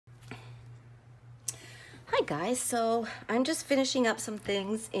Hi guys, so I'm just finishing up some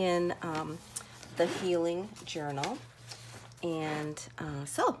things in the Healing Journal, and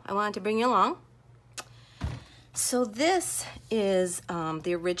so I wanted to bring you along. So this is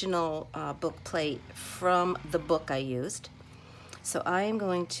the original book plate from the book I used. So I am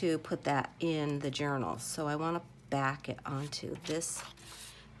going to put that in the journal. So I want to back it onto this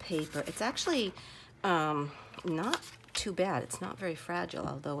paper. It's actually not too bad. It's not very fragile,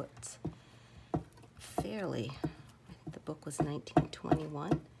 although it's fairly, the book was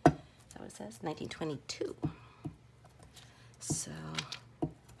 1921. Is that what it says? 1922. So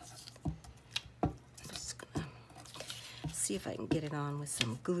I'm just gonna see if I can get it on with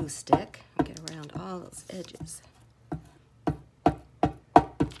some glue stick and get around all those edges.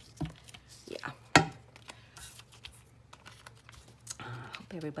 Yeah.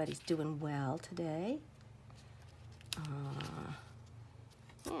 Hope everybody's doing well today.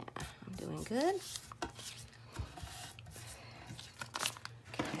 Yeah, I'm doing good.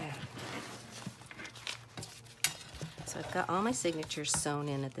 So I've got all my signatures sewn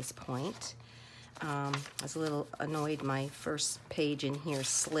in at this point. I was a little annoyed my first page in here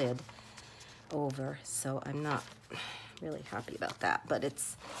slid over, so I'm not really happy about that, but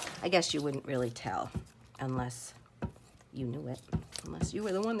I guess you wouldn't really tell unless you knew it, unless you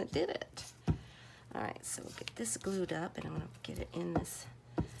were the one that did it. All right, so we'll get this glued up, and I'm gonna get it in this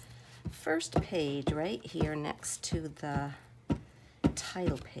first page right here next to the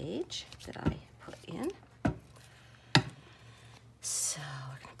title page that I put in. So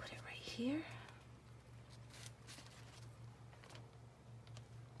we're gonna put it right here.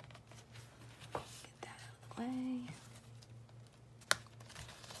 Get that out of the way.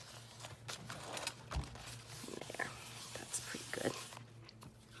 There, that's pretty good.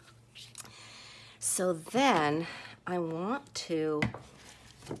 So then I want to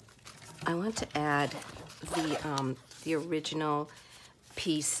add the original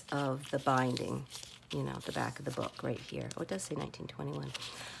piece of the binding, you know, the back of the book right here. Oh, it does say 1921.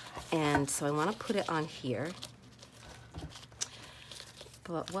 And so I want to put it on here.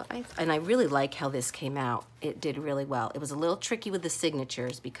 But I really like how this came out. It did really well. It was a little tricky with the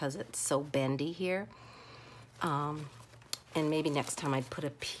signatures because it's so bendy here. And maybe next time I'd put a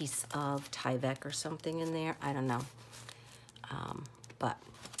piece of Tyvek or something in there. I don't know. But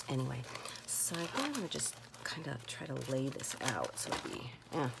anyway, so I think I'm gonna just kind of try to lay this out. So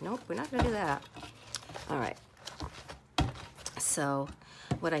nope, we're not gonna do that. All right. So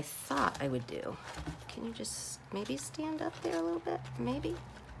what I thought I would do, can you just maybe stand up there a little bit? Maybe.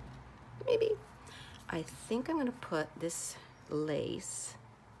 I think I'm gonna put this lace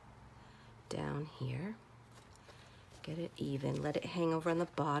down here. Get it even, let it hang over on the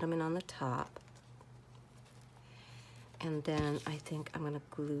bottom and on the top. And then I think I'm gonna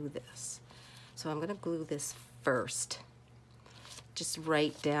glue this. So I'm gonna glue this first, just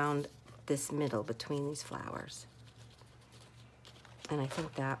right down this middle between these flowers. And I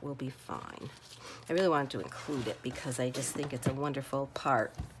think that will be fine. I really wanted to include it because I just think it's a wonderful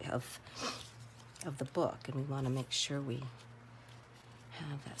part of the book, and we want to make sure we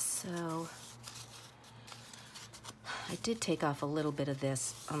have that. So I did take off a little bit of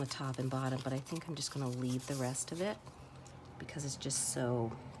this on the top and bottom, but I think I'm just going to leave the rest of it because it's just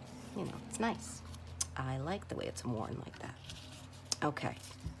so, you know, it's nice. I like the way it's worn like that. Okay.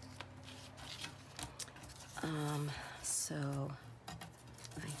 So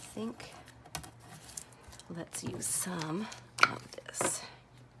I think let's use some of this.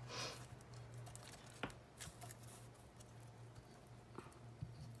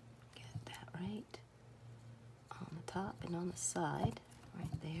 Get that right on the top and on the side,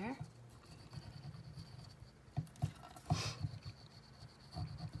 right there.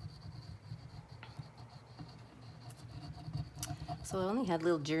 So I only had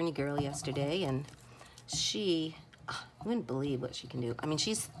little Journey Girl yesterday, and she, I wouldn't believe what she can do. I mean,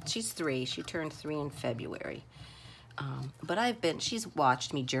 she's 3. She turned 3 in February. But she's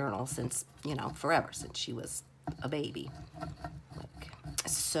watched me journal since, you know, forever, since she was a baby.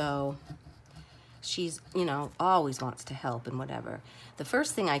 So she's, you know, always wants to help and whatever. The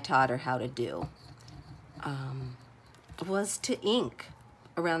first thing I taught her how to do was to ink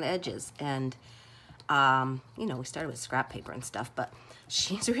around the edges. And you know, we started with scrap paper and stuff, but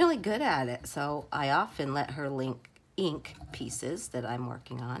she's really good at it. So I often let her ink pieces that I'm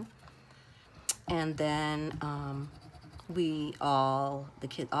working on. And then all the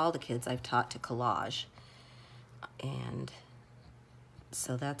kids I've taught to collage. And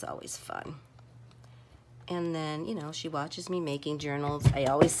so that's always fun. And then, you know, she watches me making journals. I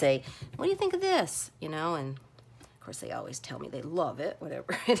always say, what do you think of this? You know, and of course they always tell me they love it,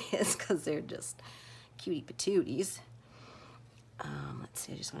 whatever it is, because they're just cutie patooties. Let's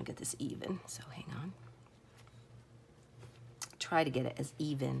see, I just want to get this even, so hang on. Try to get it as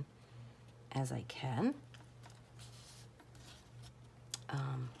even as I can.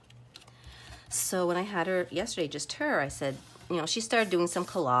 So when I had her yesterday, just her, I said, you know, she started doing some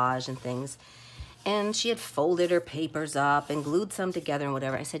collage and things, and she had folded her papers up and glued some together and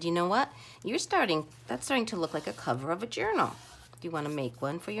whatever. I said, you know what? That's starting to look like a cover of a journal. Do you want to make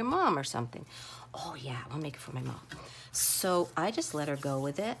one for your mom or something? Oh yeah, I'll make it for my mom. So I just let her go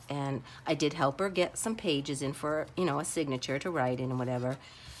with it, and I did help her get some pages in for, you know, a signature to write in and whatever.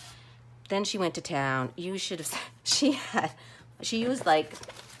 Then she went to town. You should have, she used like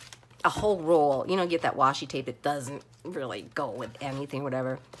a whole roll. You know, get that washi tape that doesn't really go with anything,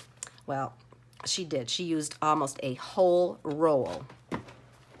 whatever. Well, she did. She used almost a whole roll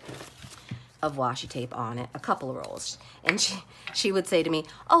of washi tape on it, a couple of rolls. And she would say to me,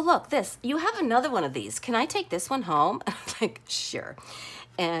 oh, look, this, you have another one of these. Can I take this one home? I was like, sure.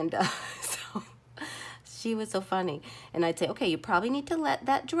 And so she was so funny. And I'd say, okay, you probably need to let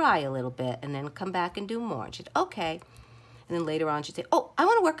that dry a little bit and then come back and do more. And she'd, okay. And then later on, she'd say, oh, I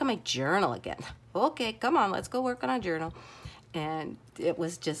want to work on my journal again. Okay, come on, let's go work on our journal. And it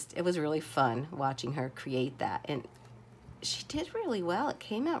was really fun watching her create that. And she did really well. It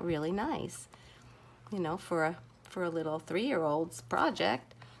came out really nice, you know, for a little 3-year-old's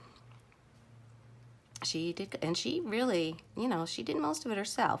project. She did, and she really, you know, she did most of it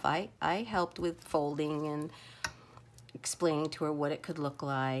herself. I helped with folding and explaining to her what it could look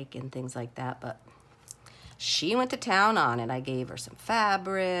like and things like that, but she went to town on it. I gave her some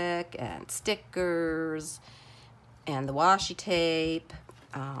fabric and stickers and the washi tape,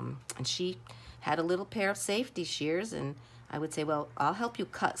 and she had a little pair of safety shears, and I would say, well, I'll help you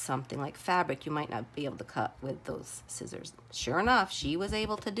cut something like fabric you might not be able to cut with those scissors. Sure enough, she was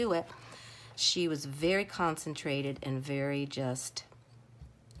able to do it. She was very concentrated and very just,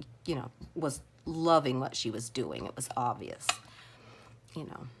 you know, was loving what she was doing. It was obvious, you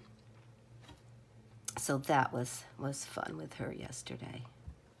know. So that was fun with her yesterday.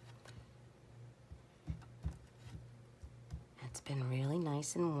 It's been really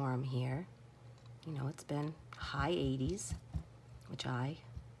nice and warm here. You know, it's been high 80s, which I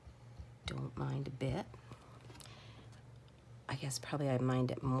don't mind a bit. I guess probably I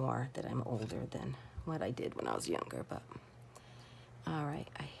mind it more that I'm older than what I did when I was younger, but all right,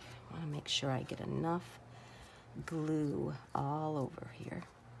 I want to make sure I get enough glue all over here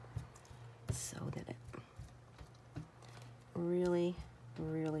so that it really,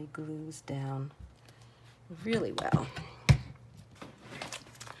 really glues down really well.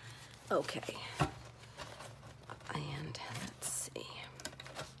 Okay, and let's see.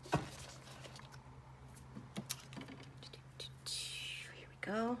 Here we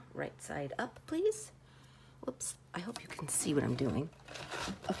go. Right side up, please. Whoops, I hope you can see what I'm doing.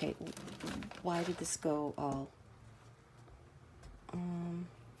 Okay, why did this go all...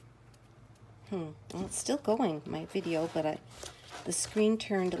 Well, it's still going, my video, but the screen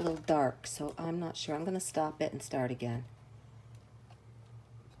turned a little dark, so I'm not sure. I'm going to stop it and start again.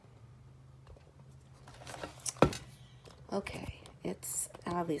 Okay, it's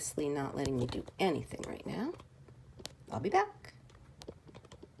obviously not letting me do anything right now. I'll be back.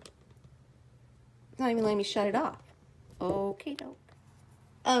 It's not even letting me shut it off. Okay, doke.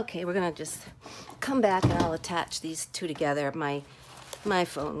 Okay, we're gonna just come back and I'll attach these two together. My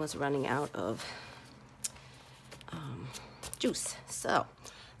phone was running out of juice, so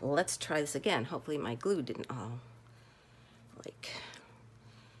let's try this again. Hopefully my glue didn't all like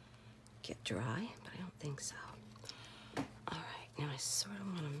get dry, but I don't think so. All right, now I sort of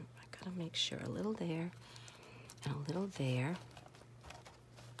want to, I gotta make sure a little there and a little there.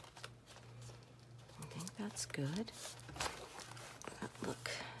 I think that's good. That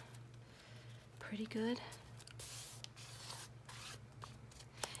look pretty good.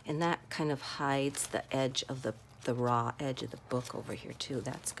 And that kind of hides the edge of the raw edge of the book over here too.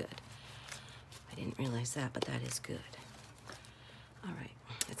 That's good. I didn't realize that, but that is good. All right,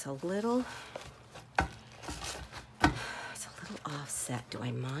 it's a little offset. Do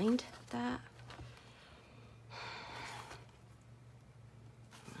I mind that?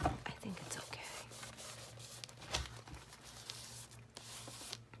 No, I think it's okay.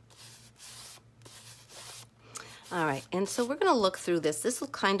 All right, and so we're gonna look through this. This will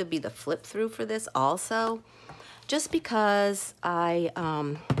kind of be the flip through for this also, just because I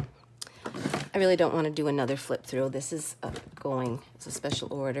really don't want to do another flip through. This is it's a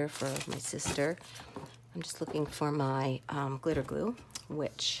special order for my sister. I'm just looking for my glitter glue,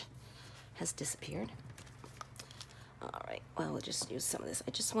 which has disappeared. All right, well, we'll just use some of this.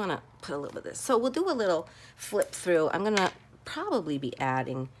 I just want to put a little bit of this. So we'll do a little flip through. I'm going to probably be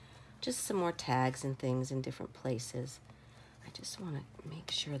adding just some more tags and things in different places. I just want to make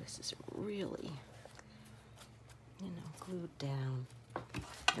sure this is really, you know, glued down.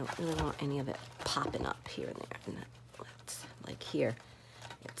 I don't really want any of it popping up here and there. And let's, like here,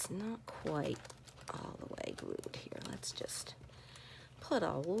 it's not quite all the way glued here. Let's just put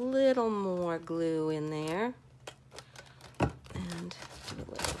a little more glue in there. And do a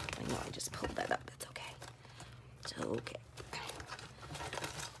little, I know I just pulled that up, it's okay. It's okay.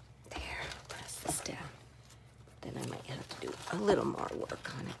 There, press this down. Then I might have to do a little more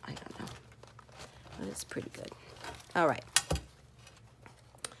work on it, I don't know. But it's pretty good. All right.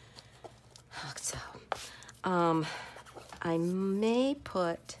 So, I may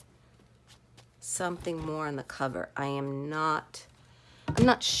put something more on the cover. I'm not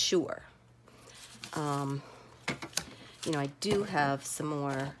sure. You know, I do have some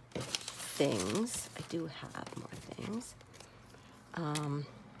more things. I do have more things.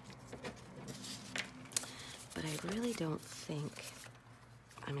 But I really don't think,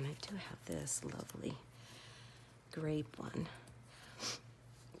 I mean, I do have this lovely grape one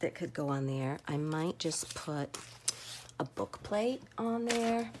that could go on there. I might just put a book plate on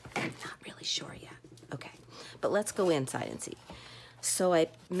there. I'm not really sure yet. Okay, but let's go inside and see. So I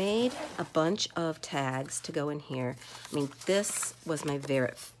made a bunch of tags to go in here. I mean, this was my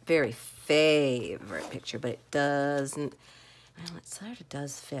very, very favorite picture, but it doesn't, well, it sort of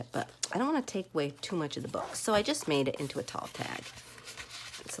does fit, but I don't want to take away too much of the book. So I just made it into a tall tag.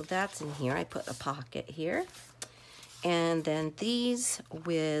 So that's in here. I put a pocket here. And then these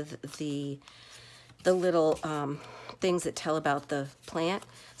with the little things that tell about the plant.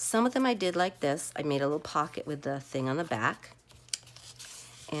 Some of them I did like this. I made a little pocket with the thing on the back.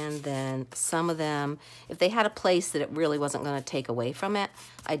 And then some of them, if they had a place that it really wasn't going to take away from it,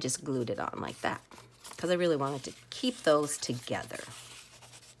 I just glued it on like that. Because I really wanted to keep those together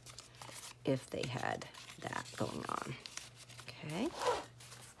if they had that going on. Okay.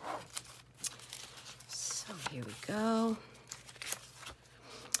 So here we go.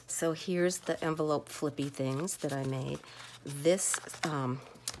 So here's the envelope flippy things that I made. This,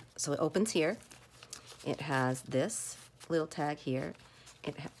 so it opens here. It has this little tag here.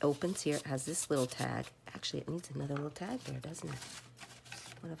 It opens here, it has this little tag. Actually, it needs another little tag there, doesn't it?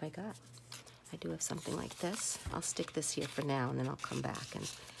 What have I got? I do have something like this. I'll stick this here for now, and then I'll come back and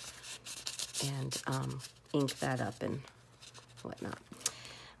ink that up and whatnot.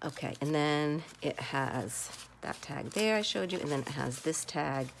 Okay, and then it has that tag there I showed you, and then it has this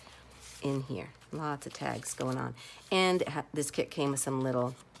tag in here. Lots of tags going on. And this kit came with some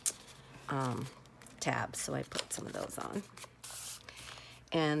little tabs, so I put some of those on.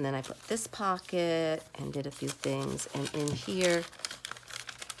 And then I put this pocket and did a few things. And in here,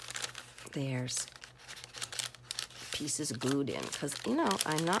 there's pieces glued in. Because, you know,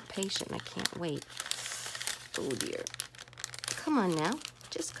 I'm not patient. I can't wait. Oh, dear. Come on now.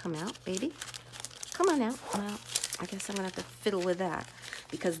 Just come out, baby. Come on out. Well, I guess I'm going to have to fiddle with that.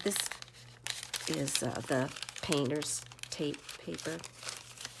 Because this is the painter's tape paper.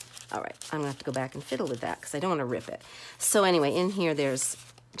 All right, I'm gonna have to go back and fiddle with that because I don't want to rip it. So anyway, in here there's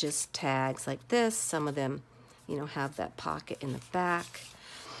just tags like this. Some of them, you know, have that pocket in the back.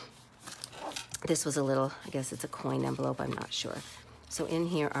 This was a little, I guess it's a coin envelope, I'm not sure. So in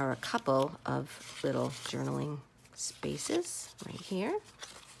here are a couple of little journaling spaces right here.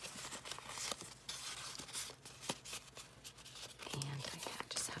 And I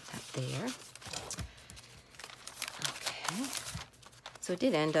just have that there. Okay. So it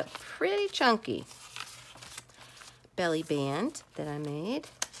did end up pretty chunky. Belly band that I made.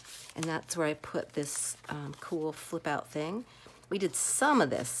 And that's where I put this cool flip out thing. We did some of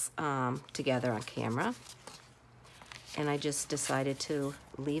this together on camera. And I just decided to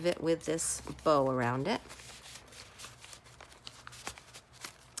leave it with this bow around it.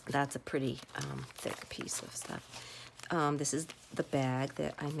 That's a pretty thick piece of stuff. This is the bag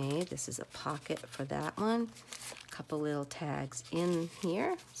that I made. This is a pocket for that one. A couple little tags in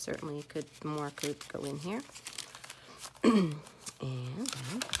here. Certainly more could go in here. And then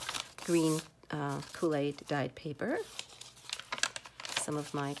green Kool-Aid dyed paper. Some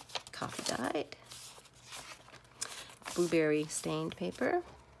of my coffee dyed. Blueberry stained paper.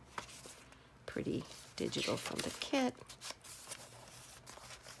 Pretty digital from the kit.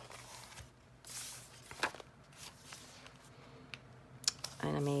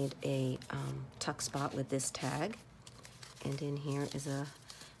 And I made a tuck spot with this tag. And in here is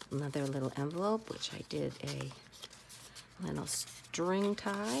another little envelope, which I did a little string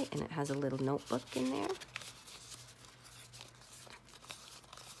tie, and it has a little notebook in there.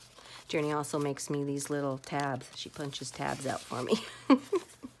 Journey also makes me these little tabs. She punches tabs out for me.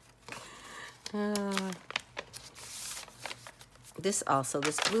 This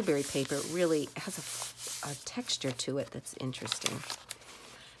blueberry paper really has a texture to it that's interesting.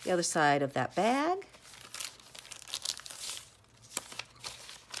 The other side of that bag.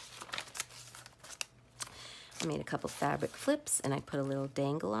 I made a couple fabric flips and I put a little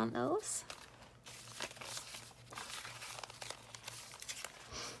dangle on those.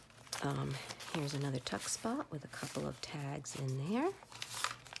 Here's another tuck spot with a couple of tags in there.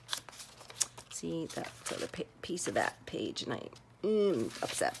 See, that's the other piece of that page, and I'm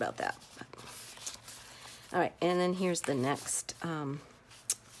upset about that. All right, and then here's the next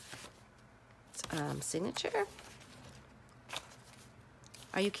signature.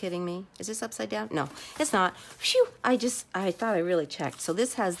 Are you kidding me? Is this upside down? No, it's not. Phew, I thought I really checked. So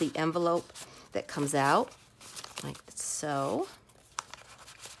this has the envelope that comes out like so.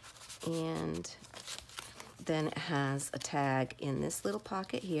 And then it has a tag in this little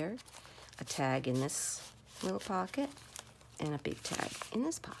pocket here, a tag in this little pocket, and a big tag in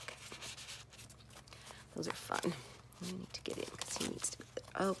this pocket. Those are fun. I need to get in because he needs to be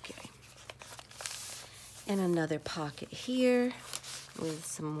there. Okay. And another pocket here with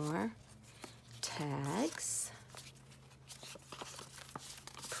some more tags.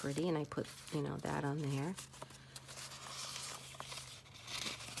 Pretty, and I put, you know, that on there.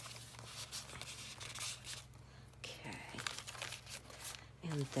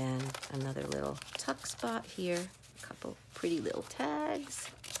 And then another little tuck spot here, a couple pretty little tags,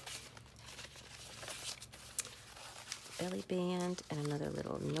 belly band, and another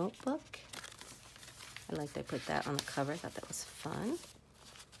little notebook. I liked I put that on the cover. I thought that was fun.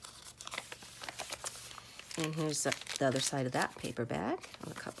 And here's the other side of that paper bag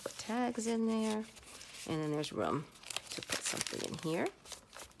with a couple of tags in there. And then there's room to put something in here.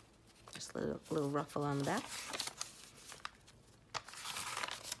 Just a little ruffle on the back.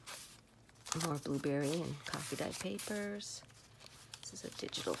 More blueberry and coffee dye papers. This is a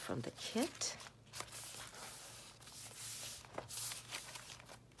digital from the kit.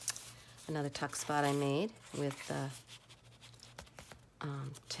 Another tuck spot I made with the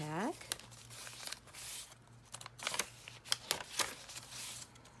tag.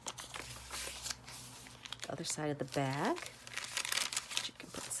 The other side of the bag, you can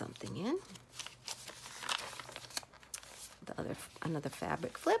put something in. Another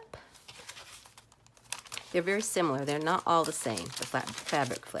fabric flip. They're very similar. They're not all the same, the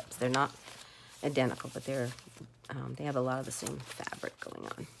fabric flips. They're not identical, but they have a lot of the same fabric going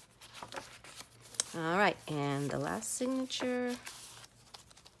on. All right, and the last signature.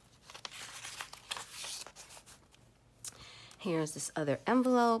 Here's this other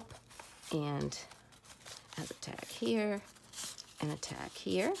envelope, and has a tag here and a tag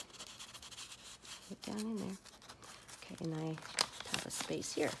here. Put down in there. Okay, and I have a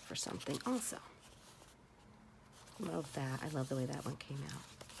space here for something also. Love that. I love the way that one came out.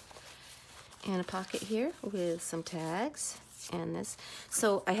 And a pocket here with some tags and this.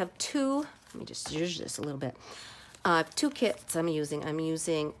 So I have two, let me just zhuzh this a little bit. Two kits I'm using. I'm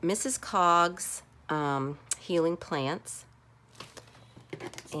using Mrs. Cog's Healing Plants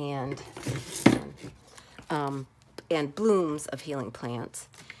and Blooms of Healing Plants.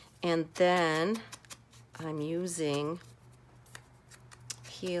 And then I'm using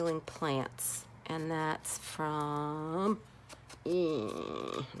Healing Plants. And that's from,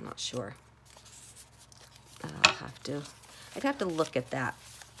 I'm not sure. I'd have to look at that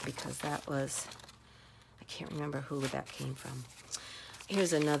because that was, I can't remember who that came from.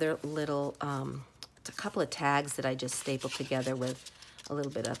 Here's another little, it's a couple of tags that I just stapled together with a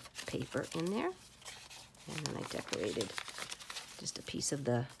little bit of paper in there. And then I decorated just a piece of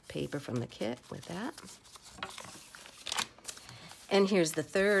the paper from the kit with that. And here's the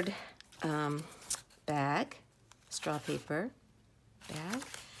third bag, straw paper bag,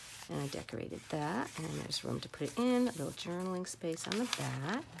 and I decorated that, and then there's room to put it in, a little journaling space on the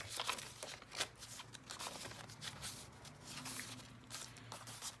back.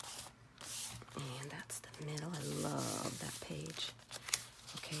 And that's the middle. I love that page.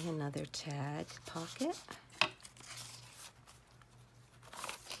 Okay, another tag pocket.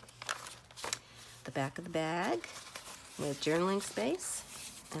 The back of the bag with journaling space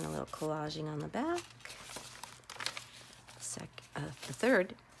and a little collaging on the back. The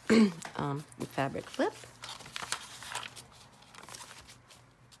third fabric flip.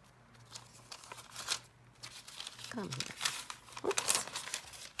 Come here. Oops.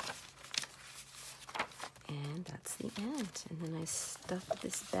 And that's the end. And then I stuffed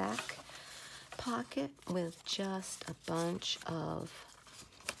this back pocket with just a bunch of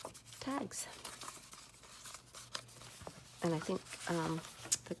tags. And I think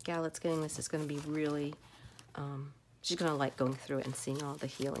the gal that's getting this is going to be really, she's going to like going through it and seeing all the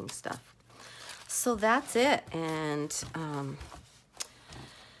healing stuff. So that's it. And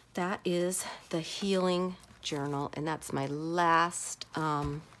that is the healing journal. And that's my last,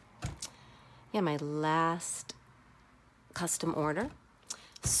 my last custom order.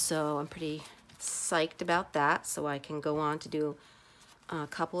 So I'm pretty psyched about that. So I can go on to do a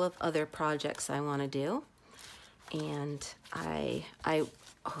couple of other projects I want to do. And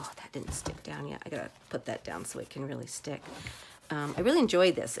oh, that didn't stick down yet. I gotta put that down so it can really stick. I really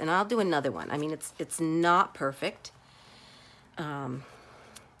enjoyed this, and I'll do another one. I mean, it's not perfect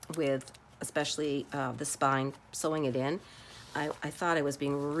with especially the spine, sewing it in. I thought I was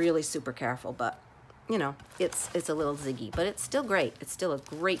being really super careful, but you know, it's a little ziggy, but it's still great. It's still a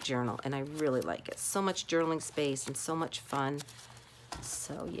great journal, and I really like it. So much journaling space and so much fun.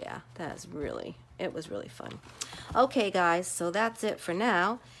 So yeah, it was really fun. Okay guys, so that's it for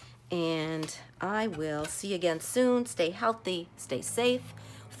now, and I will see you again soon. Stay healthy, stay safe.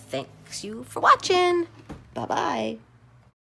 Thanks you for watching. Bye-bye.